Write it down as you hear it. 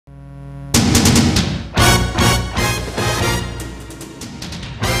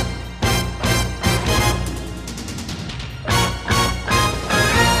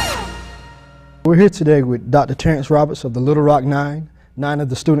We're here today with Dr. Terrence Roberts of the Little Rock Nine of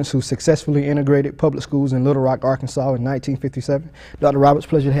the students who successfully integrated public schools in Little Rock, Arkansas in 1957. Dr. Roberts,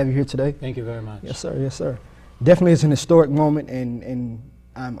 pleasure to have you here today. Thank you very much. Yes, sir. Yes, sir. Definitely is an historic moment, and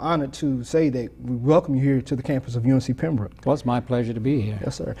I'm honored to say that we welcome you here to the campus of UNC Pembroke. Well, it's my pleasure to be here.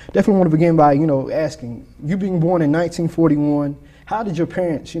 Yes, sir. Definitely want to begin by, asking, you being born in 1941, how did your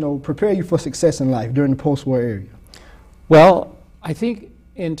parents, prepare you for success in life during the post-war era? Well, I think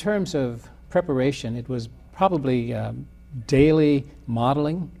in terms of preparation, it was probably daily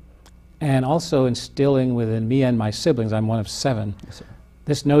modeling and also instilling within me and my siblings, I'm one of 7, yes, sir,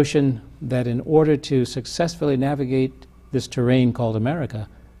 this notion that in order to successfully navigate this terrain called America,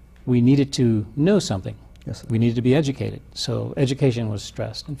 we needed to know something. yes, sir. We needed to be educated. So education was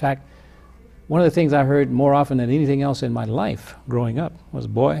stressed. In fact, one of the things I heard more often than anything else in my life growing up was,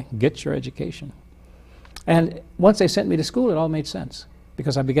 boy, get your education. And once they sent me to school, it all made sense,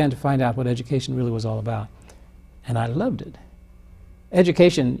 because I began to find out what education really was all about. And I loved it.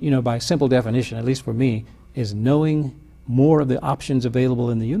 Education, by simple definition, at least for me, is knowing more of the options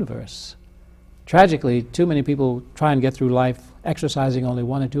available in the universe. Tragically, too many people try and get through life exercising only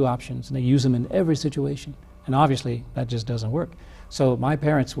 1 or 2 options, and they use them in every situation. And obviously, that just doesn't work. So my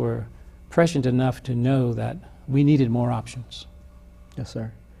parents were prescient enough to know that we needed more options. Yes,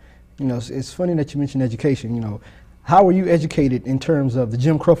 sir. It's funny that you mentioned education. How were you educated in terms of the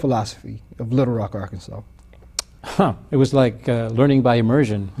Jim Crow philosophy of Little Rock, Arkansas? It was like learning by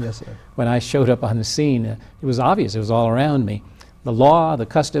immersion. Yes, sir. When I showed up on the scene, it was obvious. It was all around me. The law, the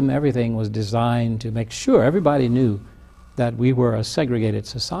custom, everything was designed to make sure everybody knew that we were a segregated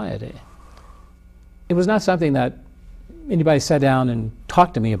society. It was not something that anybody sat down and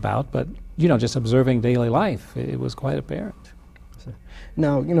talked to me about, but, just observing daily life, it was quite apparent.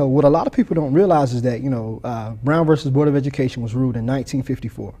 Now, what a lot of people don't realize is that, Brown versus Board of Education was ruled in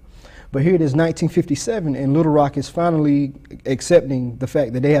 1954. But here it is 1957, and Little Rock is finally accepting the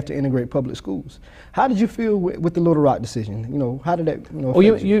fact that they have to integrate public schools. How did you feel with the Little Rock decision? How did that, Well,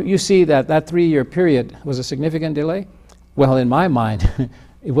 you see that 3-year period was a significant delay? Well, in my mind,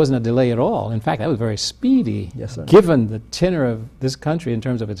 it wasn't a delay at all. In fact, that was very speedy. Yes, sir. Given the tenor of this country in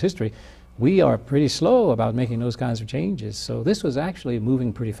terms of its history, we are pretty slow about making those kinds of changes. So this was actually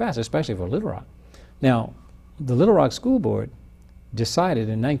moving pretty fast, especially for Little Rock. Now, the Little Rock School Board decided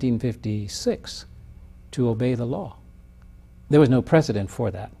in 1956 to obey the law. There was no precedent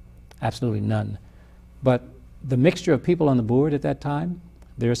for that, absolutely none. But the mixture of people on the board at that time,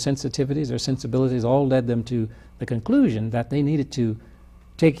 their sensitivities, their sensibilities, all led them to the conclusion that they needed to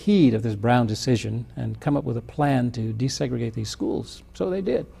take heed of this Brown decision and come up with a plan to desegregate these schools. So they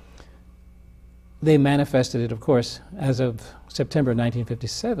did. They manifested it, of course, as of September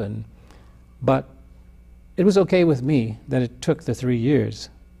 1957, but it was okay with me that it took the 3 years,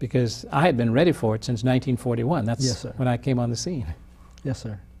 because I had been ready for it since 1941. That's yes, sir, when I came on the scene. Yes,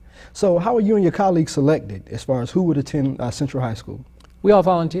 sir. So how were you and your colleagues selected as far as who would attend Central High School? We all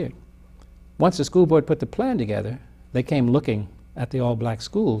volunteered. Once the school board put the plan together, they came looking at the all-black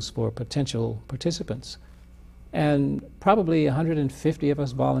schools for potential participants. And probably 150 of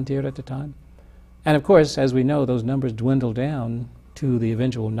us volunteered at the time. And of course, as we know, those numbers dwindled down to the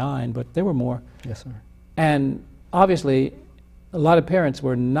eventual 9, but there were more. Yes, sir. And obviously, a lot of parents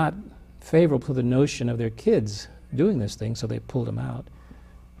were not favorable to the notion of their kids doing this thing, so they pulled them out.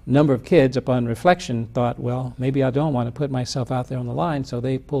 A number of kids, upon reflection, thought, well, maybe I don't want to put myself out there on the line, so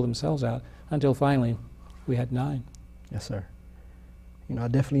they pulled themselves out, until finally we had 9. Yes, sir. I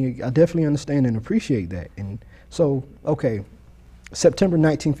definitely understand and appreciate that. And so, okay, September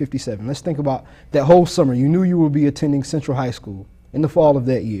 1957. Let's think about that whole summer. You knew you would be attending Central High School in the fall of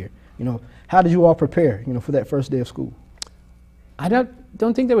that year. How did you all prepare, for that first day of school? I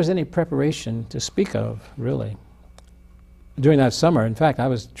don't think there was any preparation to speak of, really. During that summer, in fact, I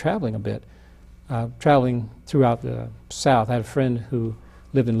was traveling a bit, traveling throughout the South. I had a friend who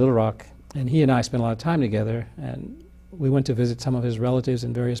lived in Little Rock, and he and I spent a lot of time together, and we went to visit some of his relatives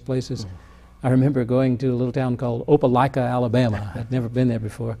in various places. Mm-hmm. I remember going to a little town called Opelika, Alabama. I'd never been there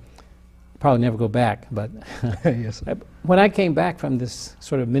before. Probably never go back, but yes, when I came back from this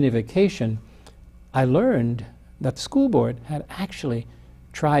sort of mini vacation, I learned that the school board had actually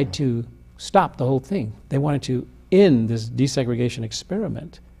tried to stop the whole thing. They wanted to end this desegregation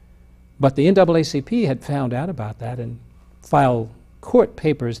experiment. But the NAACP had found out about that and filed court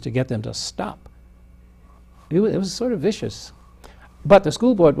papers to get them to stop. It was sort of vicious. But the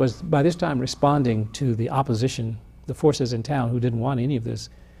school board was, by this time, responding to the opposition, the forces in town who didn't want any of this.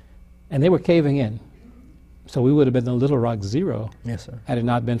 And they were caving in. So we would have been the Little Rock 0 yes, sir, had it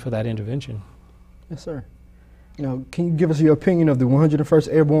not been for that intervention. Yes, sir. Can you give us your opinion of the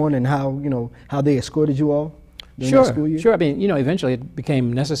 101st Airborne and how, how they escorted you all during that school year? Sure. I mean, eventually it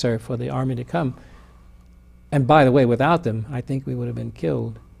became necessary for the Army to come. And by the way, without them, I think we would have been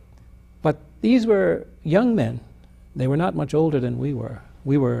killed. But these were young men. They were not much older than we were.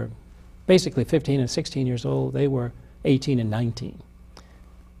 We were basically 15 and 16 years old. They were 18 and 19.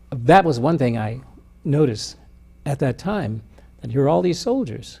 That was one thing I noticed at that time, that here are all these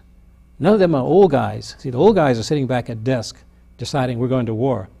soldiers. None of them are old guys. See, the old guys are sitting back at desk deciding we're going to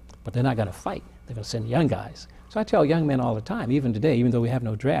war, but they're not going to fight. They're going to send young guys. So I tell young men all the time, even today, even though we have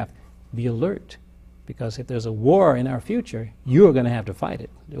no draft, be alert. Because if there's a war in our future, you're going to have to fight it.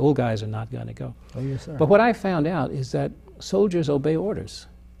 The old guys are not going to go. Oh, yes, sir. But what I found out is that soldiers obey orders.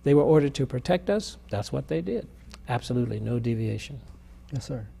 They were ordered to protect us. That's what they did. Absolutely no deviation. Yes,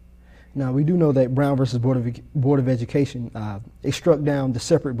 sir. Now, we do know that Brown versus Board of Education, they struck down the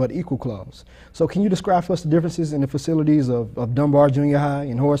separate but equal clause. So can you describe for us the differences in the facilities of Dunbar Junior High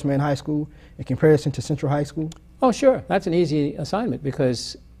and Horace Mann High School in comparison to Central High School? Oh, sure. That's an easy assignment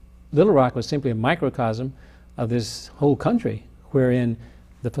because Little Rock was simply a microcosm of this whole country, wherein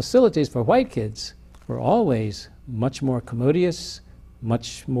the facilities for white kids were always much more commodious,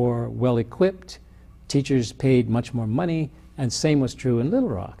 much more well-equipped, teachers paid much more money, and same was true in Little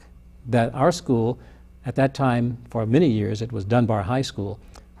Rock. That our school, at that time, for many years, it was Dunbar High School,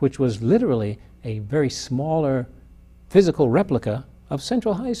 which was literally a very smaller physical replica of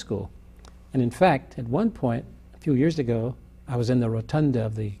Central High School. And in fact, at one point, a few years ago, I was in the rotunda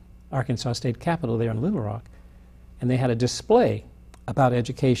of the Arkansas State Capitol there in Little Rock, and they had a display about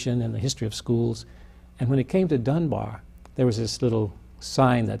education and the history of schools. And when it came to Dunbar, there was this little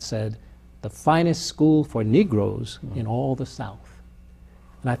sign that said, "The finest school for Negroes in all the South."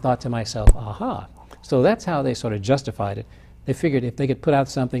 And I thought to myself, aha. So that's how they sort of justified it. They figured if they could put out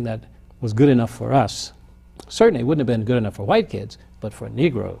something that was good enough for us, certainly it wouldn't have been good enough for white kids, but for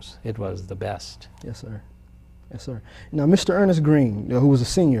Negroes, it was the best. Yes, sir. Yes, sir. Now, Mr. Ernest Green, who was a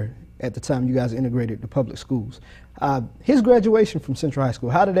senior at the time you guys integrated the public schools, his graduation from Central High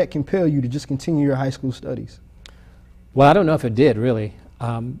School, how did that compel you to just continue your high school studies? Well, I don't know if it did, really.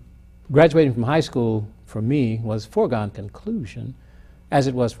 Graduating from high school, for me, was foregone conclusion, as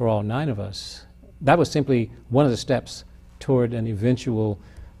it was for all 9 of us. That was simply one of the steps toward an eventual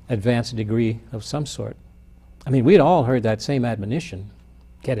advanced degree of some sort. I mean, we'd all heard that same admonition,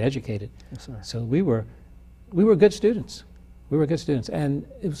 get educated. Yes, sir. So we were good students. We were good students. And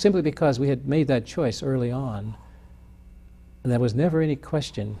it was simply because we had made that choice early on. And there was never any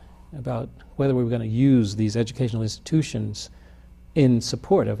question about whether we were going to use these educational institutions in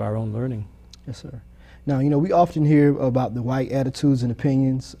support of our own learning. Yes, sir. Now, we often hear about the white attitudes and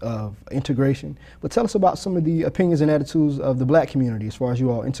opinions of integration, but tell us about some of the opinions and attitudes of the black community as far as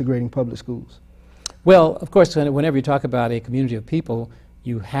you all integrating public schools. Well, of course, whenever you talk about a community of people,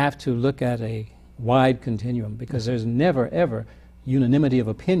 you have to look at a wide continuum because there's never, ever unanimity of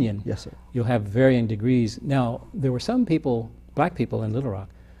opinion. Yes, sir. You'll have varying degrees. Now, there were some people, black people in Little Rock,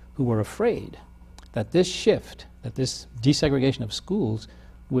 who were afraid that this shift, that this desegregation of schools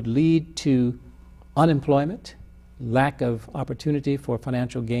would lead to unemployment, lack of opportunity for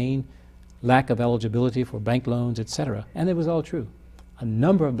financial gain, lack of eligibility for bank loans, etc. And it was all true. A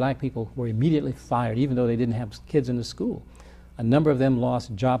number of black people were immediately fired, even though they didn't have kids in the school. A number of them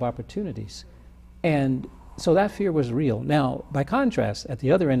lost job opportunities. And so that fear was real. Now, by contrast, at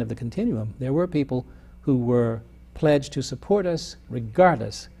the other end of the continuum, there were people who were pledged to support us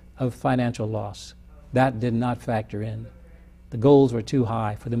regardless of financial loss. That did not factor in. The goals were too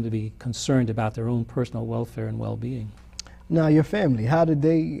high for them to be concerned about their own personal welfare and well-being. Now, your family, how did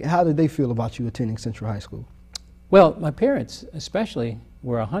they feel about you attending Central High School? Well, my parents especially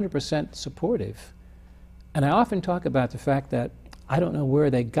were 100% supportive. And I often talk about the fact that I don't know where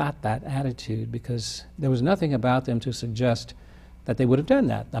they got that attitude because there was nothing about them to suggest that they would have done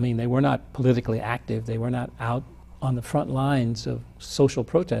that. I mean, they were not politically active. They were not out on the front lines of social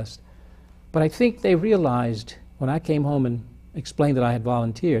protest. But I think they realized when I came home and explained that I had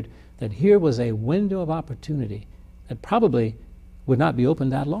volunteered, that here was a window of opportunity that probably would not be open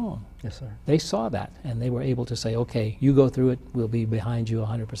that long. Yes, sir. They saw that, and they were able to say, okay, you go through it, we'll be behind you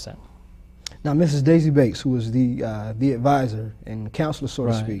 100%. Now, Mrs. Daisy Bates, who was the advisor and counselor, so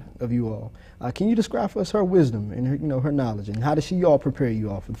to speak, of you all, can you describe for us her wisdom and her, her knowledge, and how did she all prepare you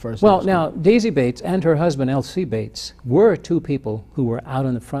all for the first? Well, now, Daisy Bates and her husband, L.C. Bates, were 2 people who were out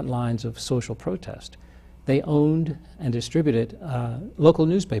on the front lines of social protest. They owned and distributed a local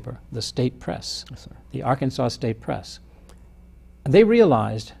newspaper, the State Press, yes, sir. The Arkansas State Press. And they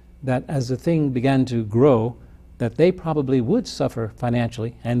realized that as the thing began to grow, that they probably would suffer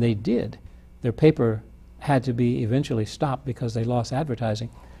financially, and they did. Their paper had to be eventually stopped because they lost advertising.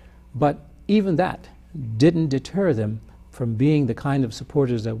 But even that didn't deter them from being the kind of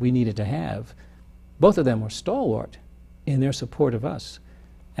supporters that we needed to have. Both of them were stalwart in their support of us,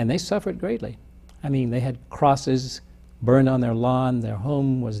 and they suffered greatly. I mean, they had crosses burned on their lawn, their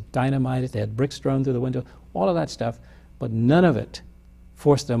home was dynamited, they had bricks thrown through the window, all of that stuff, but none of it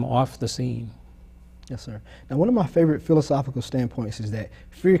forced them off the scene. Yes, sir. Now, one of my favorite philosophical standpoints is that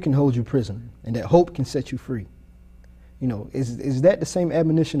fear can hold you prisoner and that hope can set you free. You know, is that the same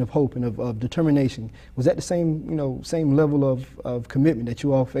admonition of hope and of determination? Was that the same, you know, same level of commitment that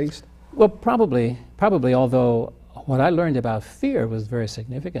you all faced? Well, probably, although what I learned about fear was very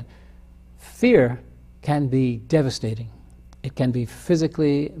significant. Fear can be devastating. It can be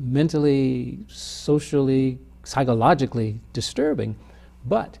physically, mentally, socially, psychologically disturbing,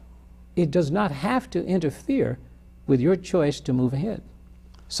 but it does not have to interfere with your choice to move ahead.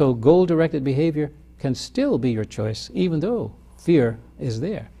 So goal-directed behavior can still be your choice, even though fear is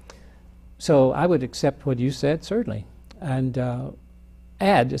there. So I would accept what you said, certainly, and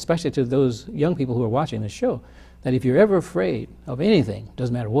add, especially to those young people who are watching this show, that if you're ever afraid of anything,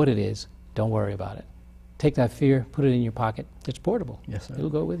 doesn't matter what it is, don't worry about it. Take that fear, put it in your pocket. It's portable. Yes, sir. It'll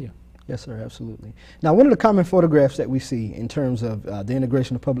go with you. Yes, sir, absolutely. Now, one of the common photographs that we see in terms of the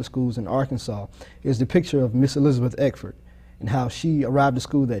integration of public schools in Arkansas is the picture of Miss Elizabeth Eckford and how she arrived at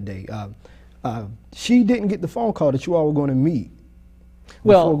school that day. She didn't get the phone call that you all were going to meet.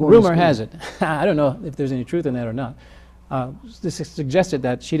 Well, rumor has it, I don't know if there's any truth in that or not, this is suggested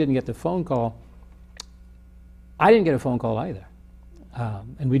that she didn't get the phone call. I didn't get a phone call either,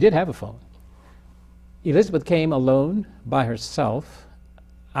 and we did have a phone. Elizabeth came alone by herself.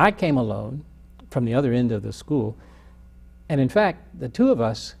 I came alone from the other end of the school, and in fact, the two of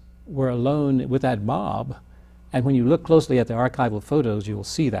us were alone with that mob. And when you look closely at the archival photos, you will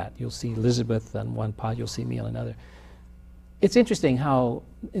see that. You'll see Elizabeth on one pod, you'll see me on another. It's interesting how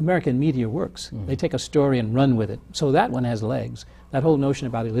American media works. Mm-hmm. They take a story and run with it. So that one has legs. That whole notion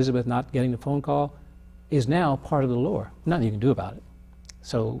about Elizabeth not getting the phone call is now part of the lore. Nothing you can do about it.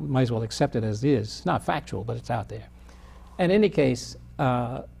 So we might as well accept it as is. It's not factual, but it's out there. In any case,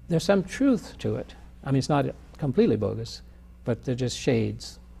 there's some truth to it. I mean, it's not completely bogus, but they're just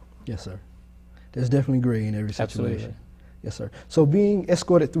shades. Yes, sir. There's definitely gray in every situation. Absolutely. Yes, sir. So being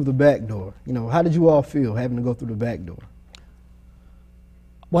escorted through the back door, you know, how did you all feel having to go through the back door?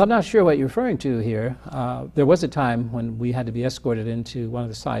 Well, I'm not sure what you're referring to here. There was a time when we had to be escorted into one of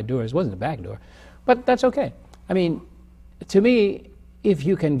the side doors. It wasn't the back door, but that's okay. I mean, to me, if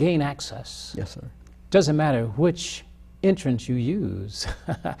you can gain access, yes, sir, doesn't matter which entrance you use.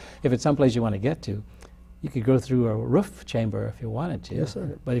 If it's someplace you want to get to, you could go through a roof chamber if you wanted to. Yes,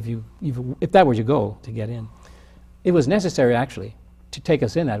 sir. But if that were your goal to get in, it was necessary actually to take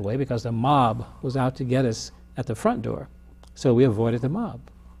us in that way because the mob was out to get us at the front door. So we avoided the mob.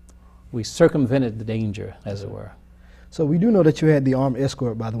 We circumvented the danger, as it were. So we do know that you had the armed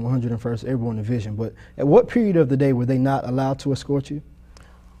escort by the 101st Airborne Division, but at what period of the day were they not allowed to escort you?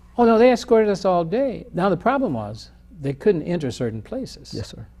 Oh no, they escorted us all day. Now the problem was they couldn't enter certain places. Yes,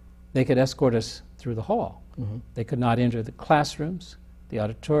 sir. They could escort us through the hall. Mm-hmm. They could not enter the classrooms, the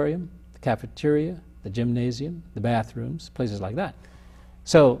auditorium, the cafeteria, the gymnasium, the bathrooms, places like that.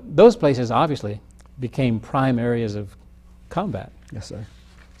 So those places obviously became prime areas of combat. Yes, sir.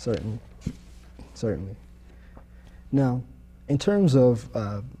 Certainly. Certainly. Now, in terms of,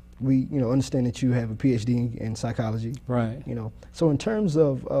 we understand that you have a PhD in psychology. Right. So in terms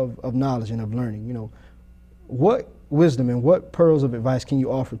of knowledge and of learning, what wisdom and what pearls of advice can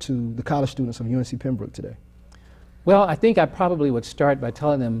you offer to the college students of UNC Pembroke today? Well, I think I probably would start by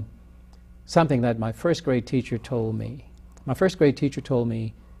telling them something that my first grade teacher told me. My first grade teacher told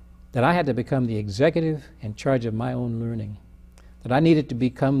me that I had to become the executive in charge of my own learning, that I needed to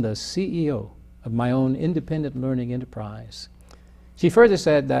become the CEO of my own independent learning enterprise. She further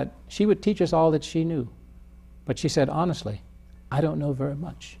said that she would teach us all that she knew, but she said, honestly, I don't know very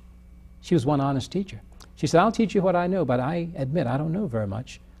much. She was one honest teacher. She said, I'll teach you what I know, but I admit I don't know very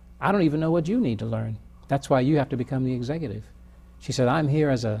much. I don't even know what you need to learn. That's why you have to become the executive. She said, I'm here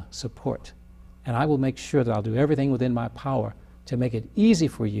as a support, and I will make sure that I'll do everything within my power to make it easy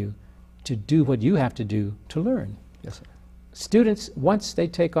for you to do what you have to do to learn. Yes, sir. Students, once they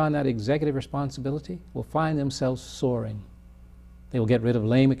take on that executive responsibility, will find themselves soaring. They will get rid of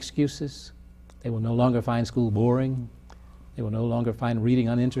lame excuses. They will no longer find school boring. They will no longer find reading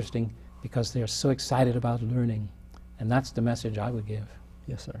uninteresting because they are so excited about learning. And that's the message I would give.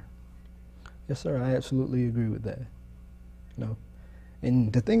 Yes, sir. Yes, sir. I absolutely agree with that.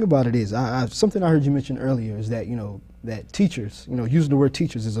 And the thing about it is, something I heard you mention earlier is that, that teachers, using the word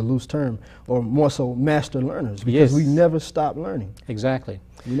teachers is a loose term, or more so master learners, because we never stop learning. Exactly.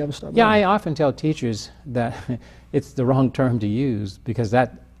 We never stop Yeah, learning. I often tell teachers that it's the wrong term to use, because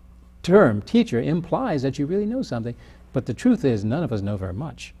that term, teacher, implies that you really know something, but the truth is none of us know very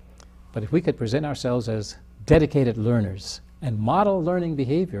much. But if we could present ourselves as dedicated learners and model learning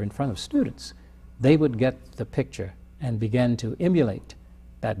behavior in front of students, they would get the picture and begin to emulate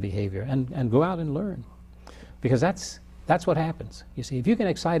that behavior and go out and learn. Because that's what happens. You see, if you can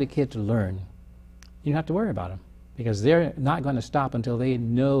excite a kid to learn, you don't have to worry about them, because they're not going to stop until they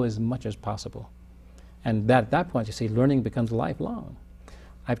know as much as possible. And at that point, you see, learning becomes lifelong.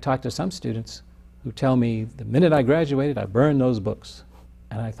 I've talked to some students who tell me, the minute I graduated, I burned those books.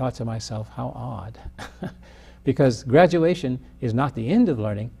 And I thought to myself, how odd. Because graduation is not the end of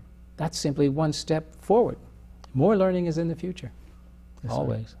learning, that's simply one step forward. More learning is in the future, Yes,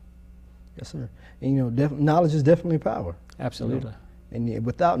 always. Sir. Yes, sir. And knowledge is definitely power. Absolutely. And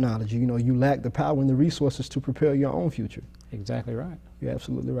without knowledge, you lack the power and the resources to prepare your own future. Exactly right. You're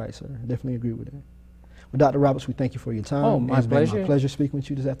absolutely right, sir. I definitely agree with that. Well, Dr. Roberts, we thank you for your time. Oh, my pleasure. It's been my pleasure speaking with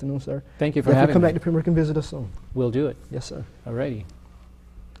you this afternoon, sir. Thank you for having me. Come back to Pembroke and visit us soon. We'll do it. Yes, sir. Alrighty.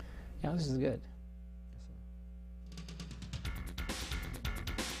 Yeah, this is good.